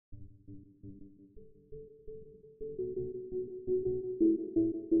Up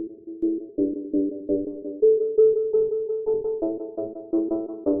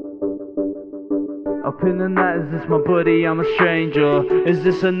in the night, is this my body? I'm a stranger. Is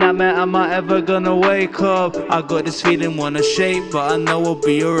this a nightmare? Am I ever gonna wake up? I got this feeling, wanna shake, but I know I'll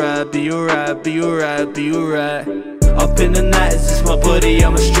be alright, be alright, be alright, be alright. Up in the night, is this my body?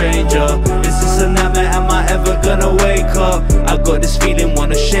 I'm a stranger. Is this a nightmare? Am I ever gonna wake up? I got this feeling,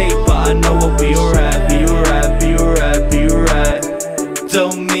 wanna shake, but I know I'll be alright, be alright, be alright, be alright.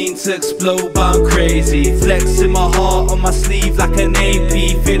 Don't mean to explode, but I'm crazy. Flexing my heart on my sleeve like an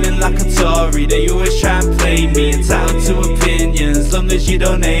AP. Feeling like Atari, they always try and play me. Entitled to opinions, long as you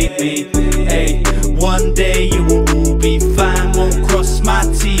don't hate me. Hey, one day you will all be fine. Won't cross my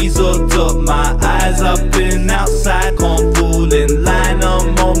T's or dot my I's. I've been outside, can't fall in line.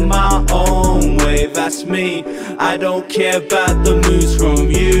 I'm on my own wave, that's me. I don't care about the moves from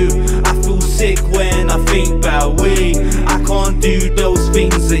you. I feel sick when I think about we. I can't do those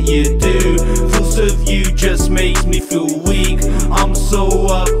things that you do. Thoughts of you just makes me feel weak. I'm so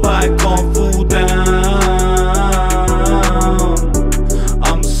up, I can't fall down.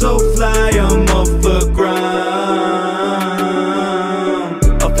 I'm so fly, I'm off the ground.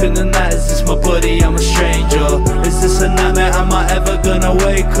 Up in the night, is this my body? I'm a stranger. Is this a nightmare? Am I ever gonna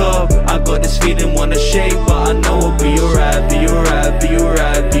wake up? I got this feeling, wanna shake, but I know I'll be alright, be alright, be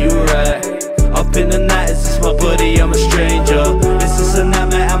alright, be alright. Up in the night, is this my body? I'm a stranger. Is this a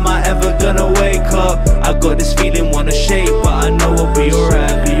nightmare? Am I ever gonna wake up? I got this feeling, wanna shake, but I know I'll be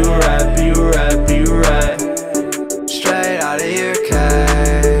alright, be alright, be alright, be alright. Straight out of UK,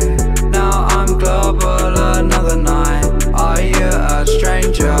 now I'm global another night. Are you a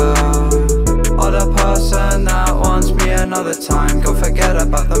stranger? Or the person that wants me another time? Go forget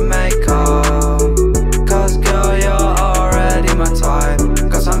about the makeup. Cause girl, you're already my type.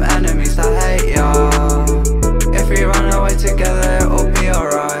 Got some enemies that hate ya. If we run away together, it'll be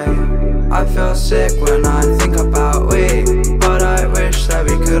alright. I feel sick when I think about we, but I wish that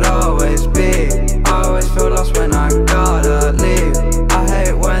we could always be. I always feel lost when I gotta leave. I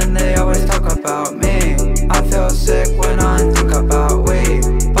hate when they always talk about me. I feel sick when I think about we,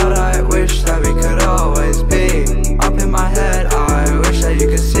 but I wish that we could always be. Up in my head, I wish that you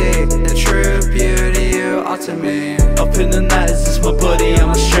could see the true beauty you are to me. Up in the night, is this my body? I'm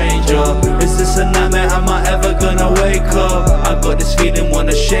a stranger. Is this a nightmare? Am I ever gonna wake up? I got this feeling,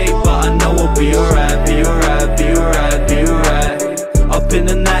 wanna shake, but I know I'll be alright, be alright, be alright, be alright. Up in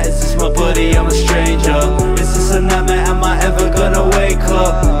the night, is this my body? I'm a stranger. Is this a nightmare? Am I ever gonna wake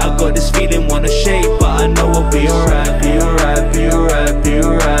up? I got this feeling.